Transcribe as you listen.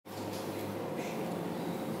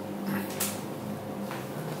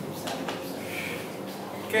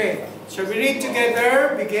Okay, shall we read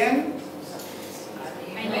together? Begin.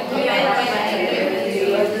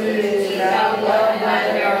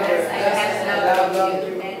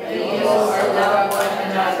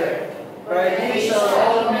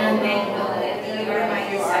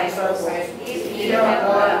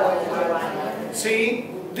 See,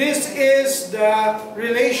 this is the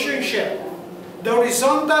relationship. The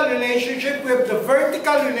horizontal relationship with the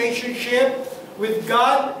vertical relationship with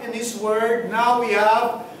God and His Word. Now we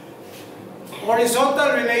have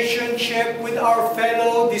horizontal relationship with our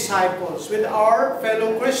fellow disciples, with our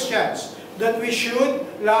fellow Christians, that we should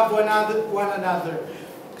love one another.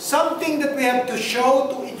 Something that we have to show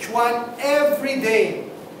to each one every day.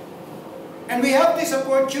 And we have this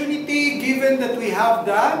opportunity given that we have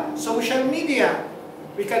the social media.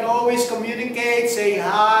 We can always communicate, say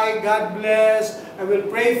hi, God bless, I will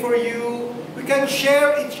pray for you. We can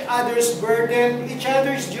share each other's burden, each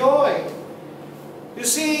other's joy. You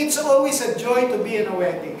see, it's always a joy to be in a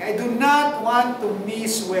wedding. I do not want to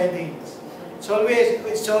miss weddings. It's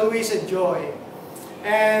always a joy.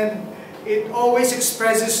 And it always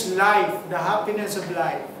expresses life, the happiness of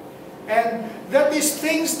life. And that is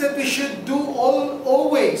things that we should do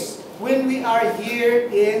always when we are here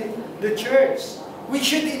in the church. We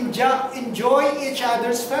should enjoy each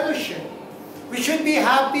other's fellowship. We should be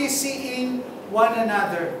happy seeing one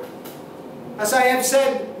another. As I have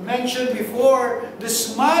mentioned before, the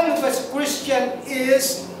smile of a Christian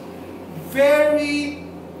is very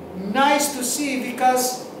nice to see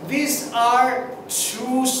because these are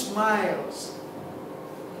true smiles.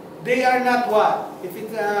 They are not what? If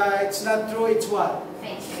it's not true, it's what?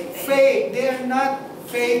 Fake. They are not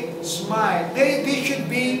fake smile. They should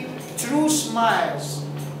be true smiles.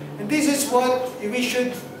 And this is what we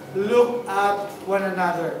should look at one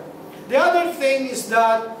another. The other thing is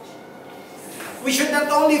that we should not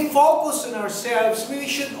only focus on ourselves, we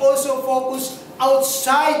should also focus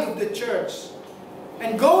outside of the church.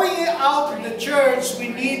 And going out of the church, we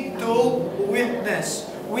need to witness.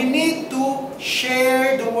 We need to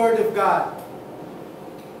share the Word of God.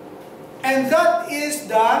 And that is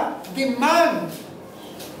the demand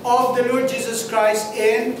of the Lord Jesus Christ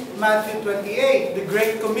in Matthew 28, the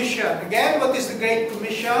Great Commission. Again, what is the Great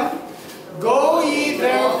Commission? Go ye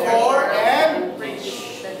therefore and preach.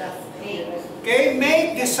 Okay,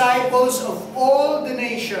 make disciples of all the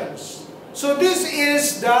nations. So this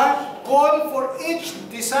is the call for each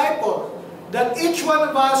disciple, that each one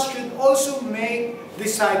of us should also make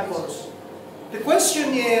disciples. The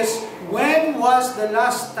question is, when was the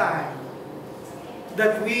last time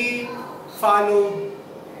that we followed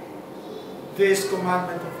this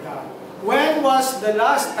commandment of God? When was the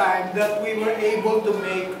last time that we were able to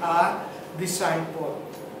make a disciple?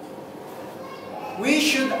 We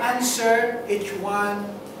should answer each one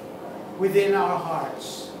within our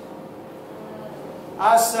hearts.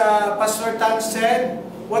 As Pastor Tan said,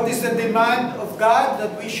 what is the demand of God?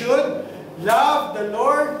 That we should love the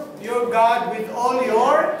Lord your God with all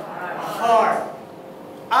your heart.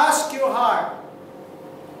 Ask your heart,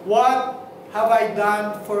 what have I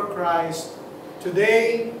done for Christ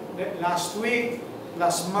today, last week,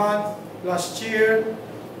 last month, last year,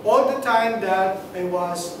 all the time that I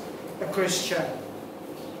was a Christian?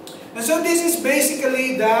 And so this is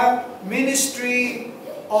basically the ministry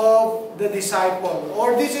of the disciple,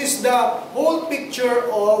 or this is the whole picture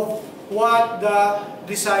of what the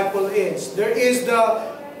disciple is. There is the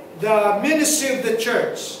ministry of the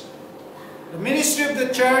church. The ministry of the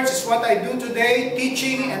church is what I do today,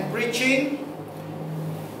 teaching and preaching.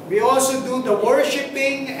 We also do the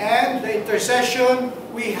worshiping and the intercession.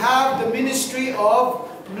 We have the ministry of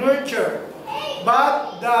nurture.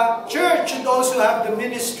 But the church should also have the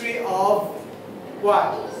ministry of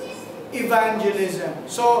what? Evangelism.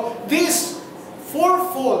 So this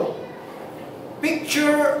fourfold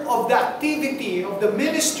picture of the activity of the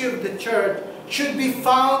ministry of the church should be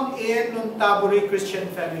found in Nuntaburi Christian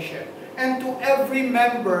Fellowship and to every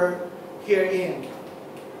member herein.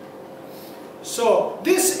 So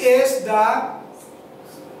this is the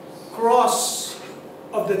cross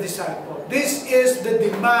of the disciple. This is the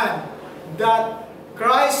demand that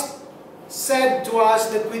Christ said to us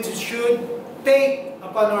that we should take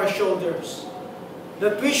upon our shoulders.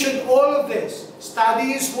 That we should all of this,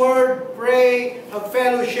 study His Word, pray, have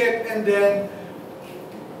fellowship, and then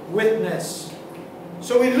witness.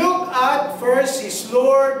 So we look at first His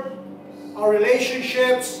Lord, our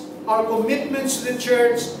relationships, our commitments to the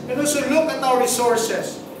church, and also look at our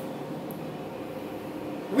resources.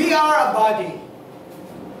 We are a body.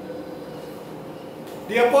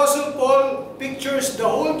 The Apostle Paul pictures the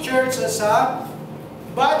whole church as a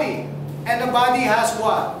body. And the body has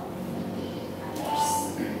what?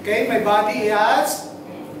 Okay, my body has,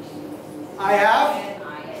 I have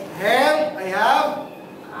head, I have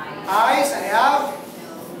eyes, I have,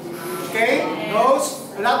 okay, nose.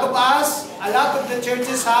 A lot of us, a lot of the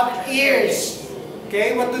churches have ears.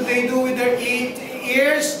 Okay, what do they do with their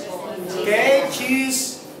ears? Okay,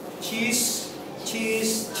 cheese, cheese,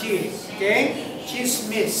 cheese, cheese. Okay, cheese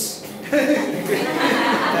miss.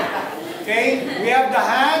 Okay, we have the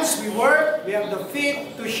hands, we work, we have the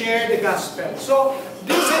feet to share the gospel. So,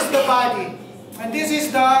 this is the body. And this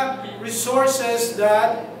is the resources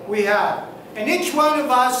that we have. And each one of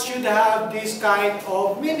us should have this kind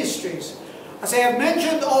of ministries. As I have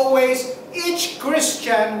mentioned always, each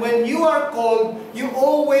Christian, when you are called, you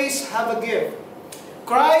always have a gift.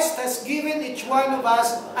 Christ has given each one of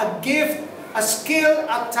us a gift, a skill,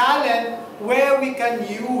 a talent where we can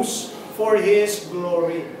use for His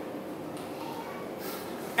glory.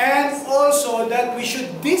 And also that we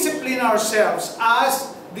should discipline ourselves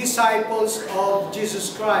as disciples of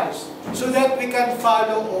Jesus Christ so that we can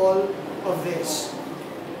follow all of this.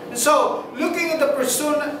 So, looking at the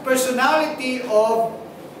personality of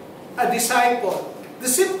a disciple, the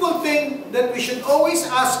simple thing that we should always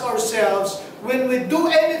ask ourselves when we do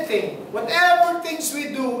anything, whatever things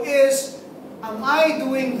we do is, am I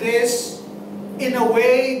doing this in a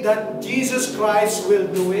way that Jesus Christ will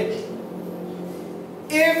do it?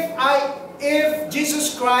 If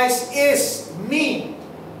Jesus Christ is me,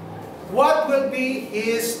 what will be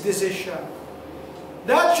His decision?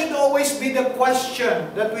 That should always be the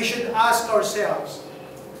question that we should ask ourselves.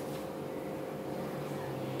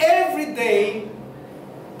 Every day,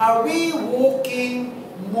 are we walking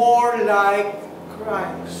more like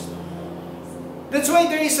Christ? That's why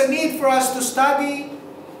there is a need for us to study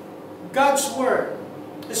God's Word,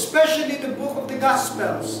 especially the book of the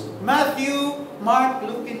Gospels, Matthew, Mark,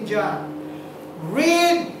 Luke, and John.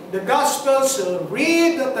 Read the Gospels,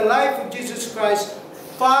 read the life of Jesus Christ,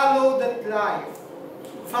 follow that life.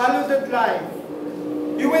 Follow that life.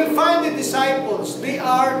 You will find the disciples, they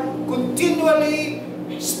are continually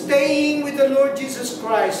staying with the Lord Jesus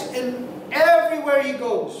Christ, and everywhere He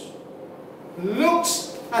goes,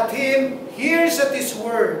 looks at Him, hears at His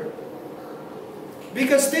Word.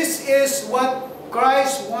 Because this is what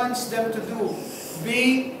Christ wants them to do.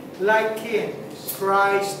 Be like Him,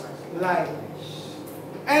 Christ-like.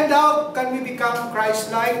 And how can we become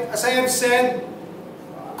Christ-like? As I have said,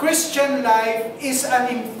 Christian life is an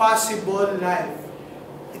impossible life.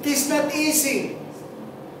 It is not easy.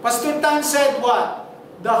 Pastor Tan said what?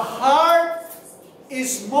 The heart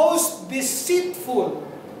is most deceitful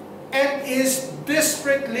and is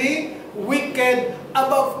desperately wicked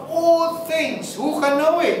above all things. Who can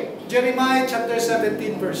know it? Jeremiah chapter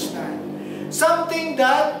 17 verse 9. Something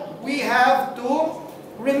that we have to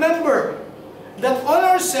remember. That on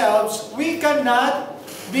ourselves, we cannot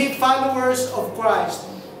be followers of Christ.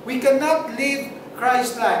 We cannot live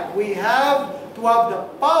Christ-like. We have to have the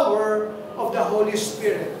power of the Holy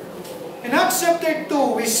Spirit. In Acts chapter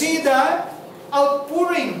 2, we see the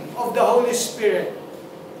outpouring of the Holy Spirit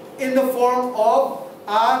in the form of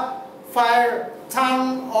a fire,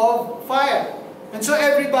 tongue of fire. And so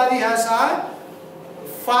everybody has a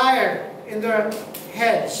fire in their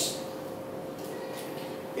heads.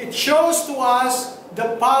 It shows to us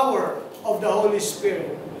the power of the Holy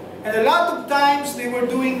Spirit. And a lot of times they were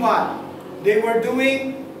doing what? They were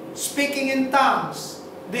speaking in tongues.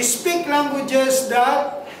 They speak languages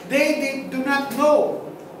that they do not know.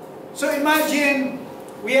 So imagine,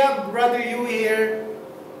 we have Brother Yu here.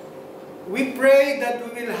 We pray that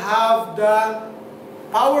we will have the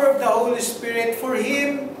power of the Holy Spirit for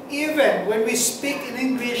him. Even when we speak in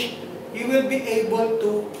English, he will be able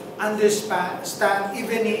to understand,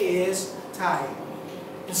 even he is Thai.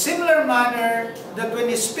 In similar manner, that when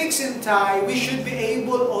he speaks in Thai, we should be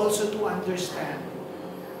able also to understand.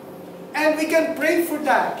 And we can pray for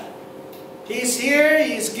that. He is here,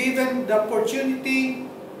 he is given the opportunity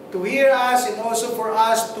to hear us and also for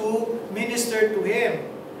us to minister to him.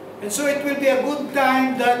 And so it will be a good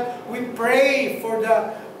time that we pray for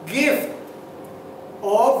the gift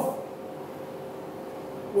of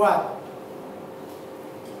what?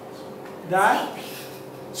 The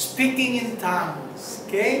speaking in tongues.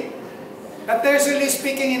 Okay? Not necessarily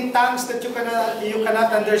speaking in tongues that you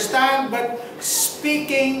cannot understand, but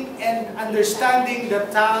speaking and understanding the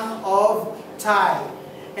tongue of Thai.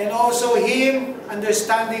 And also him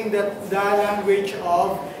understanding the language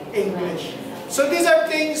of English. So these are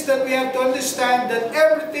things that we have to understand, that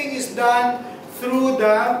everything is done through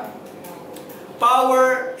the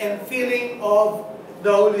power and feeling of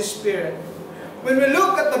the Holy Spirit. When we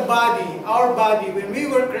look at the body, our body, when we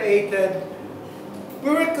were created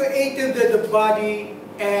with the body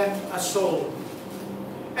and a soul.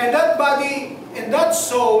 And that body and that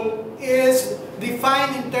soul is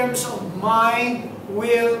defined in terms of mind,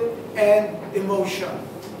 will, and emotion.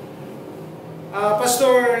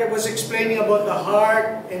 Pastor was explaining about the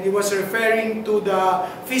heart, and he was referring to the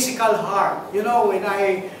physical heart. You know, when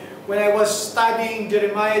I was studying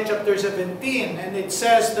Jeremiah chapter 17, and it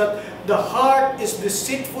says that the heart is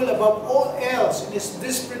deceitful above all else and is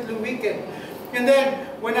desperately wicked. And then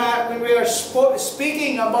when we are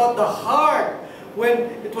speaking about the heart,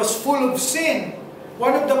 when it was full of sin,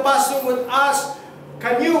 one of the pastors would ask,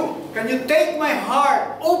 can you take my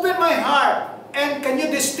heart, open my heart, and can you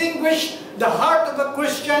distinguish the heart of a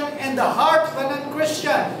Christian and the heart of a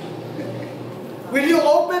non-Christian? Will you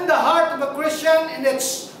open the heart of a Christian and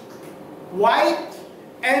it's white,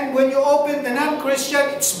 and when you open the non-Christian,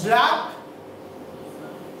 it's black?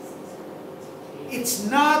 It's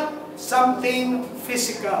not something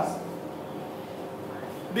physical.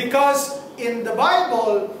 Because in the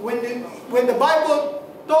Bible, when the Bible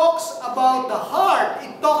talks about the heart,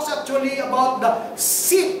 it talks actually about the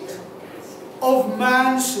seat of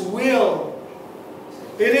man's will.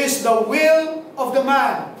 It is the will of the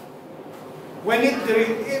man. When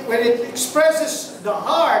it expresses the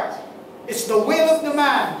heart, it's the will of the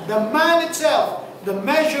man itself, the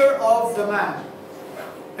measure of the man.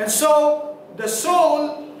 And so, the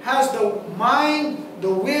soul has the mind,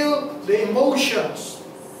 the will, the emotions.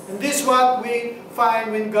 And this is what we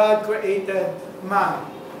find when God created man.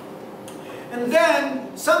 And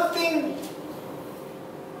then, something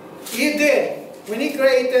He did when He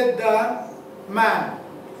created the man.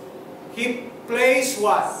 He placed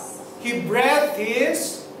what? He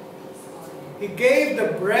gave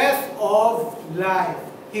the breath of life.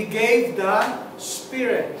 He gave the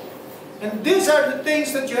spirit. And these are the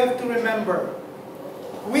things that you have to remember.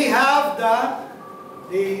 We have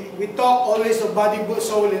we talk always of body,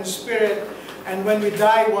 soul, and spirit. And when we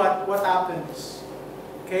die, what happens?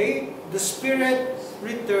 Okay? The spirit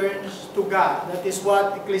returns to God. That is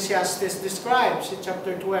what Ecclesiastes describes in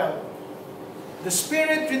chapter 12. The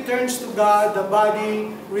spirit returns to God, the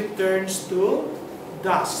body returns to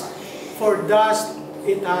dust. For dust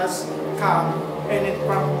it has come, and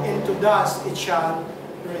into dust it shall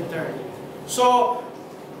return. So,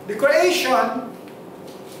 the creation,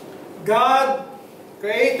 God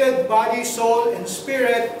created body, soul, and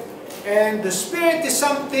spirit, and the spirit is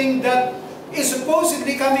something that is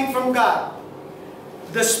supposedly coming from God.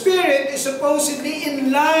 The Spirit is supposedly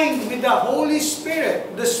in line with the Holy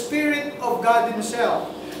Spirit, the Spirit of God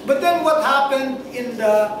Himself. But then what happened in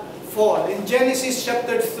the fall? In Genesis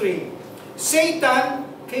chapter 3, Satan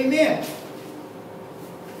came in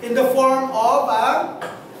the form of a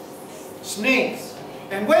snake.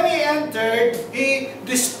 And when he entered, he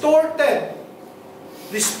distorted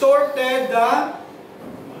the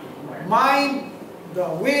mind, the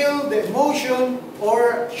will, the emotion,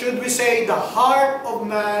 or should we say the heart of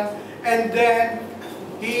man, and then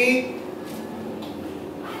he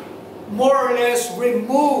more or less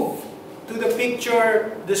removed to the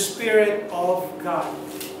picture the Spirit of God.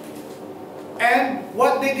 And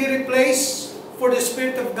what did he replace for the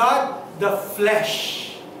Spirit of God? The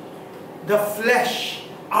flesh. The flesh,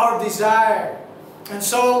 our desire. And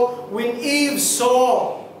so, when Eve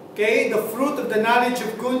saw, the fruit of the knowledge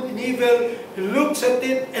of good and evil, he looks at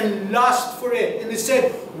it and lusts for it. And he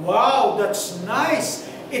said, wow, that's nice.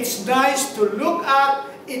 It's nice to look at.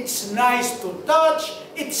 It's nice to touch.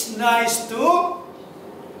 It's nice to...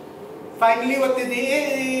 Finally, what did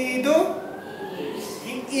he do?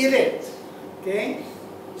 He ate it. Okay?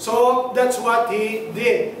 So, that's what he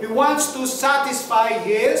did. He wants to satisfy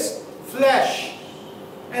his flesh.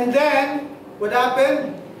 And then, what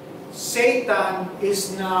happened? Satan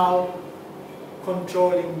is now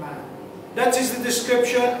controlling man. That is the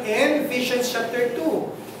description in Ephesians chapter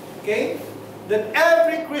 2. Okay? That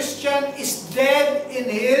every Christian is dead in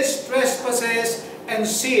his trespasses and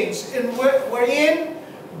sins. And wherein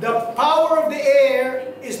the power of the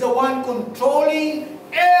air is the one controlling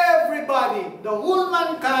everybody. The whole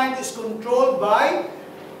mankind is controlled by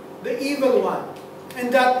the evil one.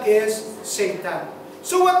 And that is Satan.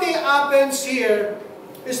 So what happens here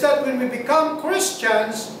is that when we become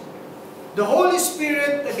Christians, the Holy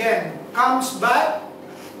Spirit again comes back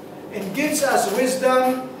and gives us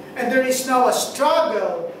wisdom, and there is now a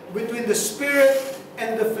struggle between the Spirit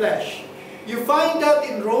and the flesh. You find that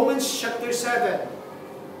in Romans chapter 7.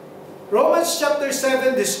 Romans chapter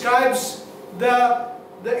 7 describes the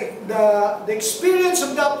experience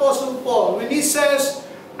of the Apostle Paul when he says,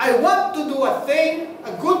 I want to do a thing,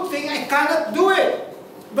 a good thing, I cannot do it.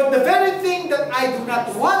 But the very thing that I do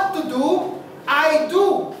not want to do, I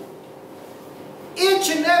do. Each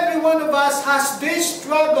and every one of us has this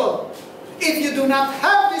struggle. If you do not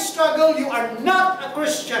have this struggle, you are not a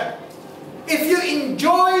Christian. If you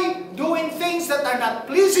enjoy doing things that are not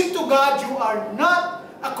pleasing to God, you are not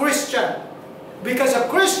a Christian. Because a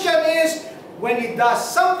Christian is, when he does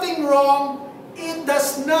something wrong, it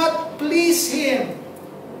does not please him.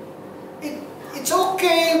 It's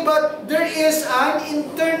okay, but there is an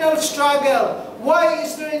internal struggle. Why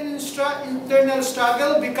is there an internal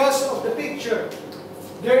struggle? Because of the picture.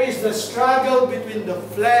 There is the struggle between the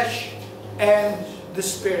flesh and the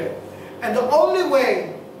spirit. And the only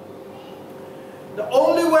way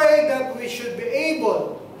that we should be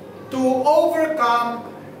able to overcome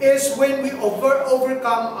is when we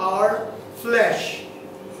overcome our flesh.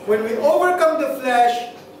 When we overcome the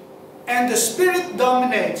flesh and the Spirit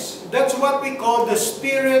dominates, that's what we call the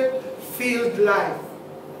Spirit-filled life.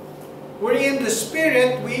 Wherein the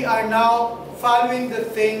Spirit, we are now following the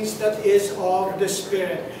things that is of the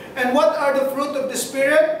Spirit. And what are the fruit of the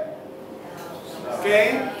Spirit?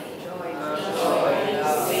 Okay?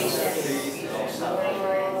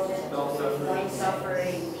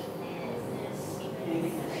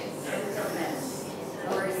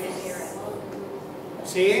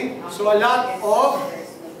 See? So a lot of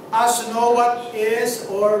us know what is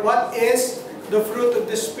the fruit of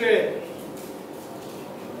the Spirit.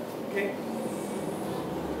 Okay?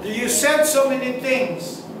 You said so many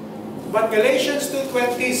things, but Galatians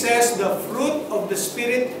 2:20 says the fruit of the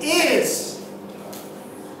Spirit is.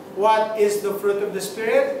 What is the fruit of the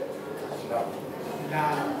Spirit?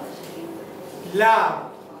 Love.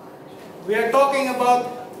 Love. We are talking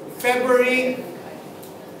about February.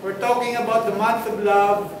 We're talking about the month of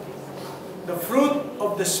love. The fruit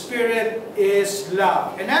of the Spirit is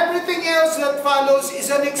love. And everything else that follows is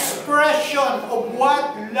an expression of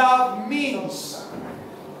what love means.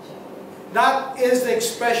 That is the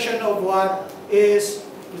expression of what is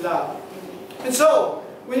love. And so,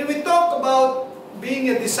 when we talk about being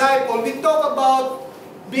a disciple, we talk about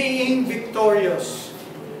being victorious.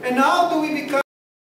 And how do we become